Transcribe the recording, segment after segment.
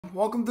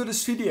Welcome to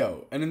this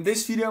video, and in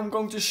this video I'm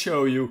going to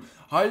show you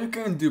how you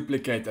can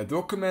duplicate a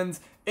document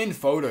in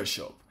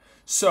Photoshop.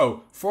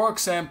 So, for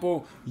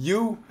example,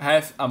 you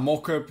have a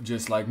mockup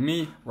just like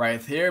me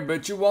right here,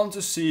 but you want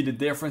to see the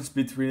difference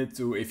between the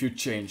two if you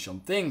change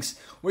some things,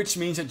 which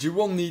means that you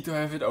will need to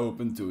have it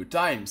open 2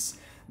 times.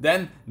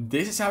 Then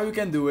this is how you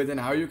can do it and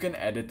how you can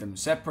edit them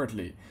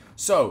separately.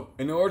 So,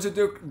 in order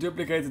to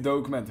duplicate the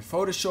document in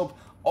Photoshop,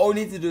 all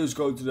you need to do is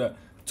go to the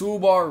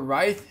toolbar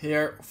right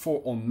here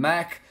for on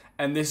Mac.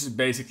 And this is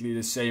basically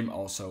the same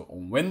also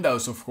on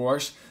Windows, of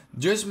course.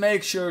 Just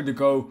make sure to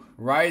go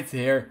right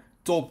here,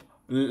 top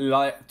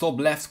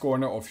left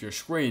corner of your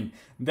screen.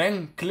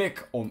 Then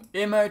click on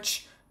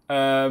image.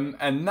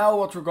 And now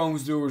what we're going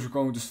to do is we're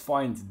going to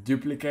find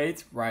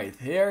duplicate right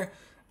here.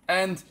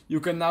 And you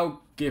can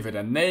now give it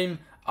a name.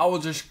 I will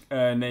just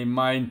name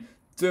mine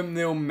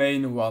thumbnail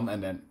main 1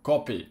 and then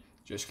copy.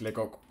 Just click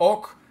on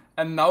OK.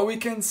 And now we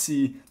can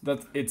see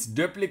that it's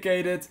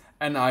duplicated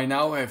and I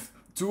now have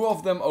 2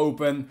 of them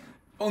open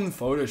on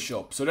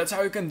Photoshop. So that's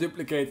how you can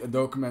duplicate a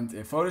document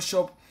in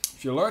Photoshop.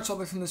 If you learned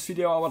something from this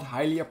video, I would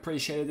highly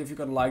appreciate it if you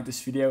could like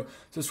this video,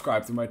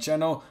 subscribe to my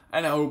channel,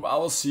 and I hope I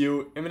will see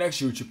you in my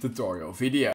next YouTube tutorial video.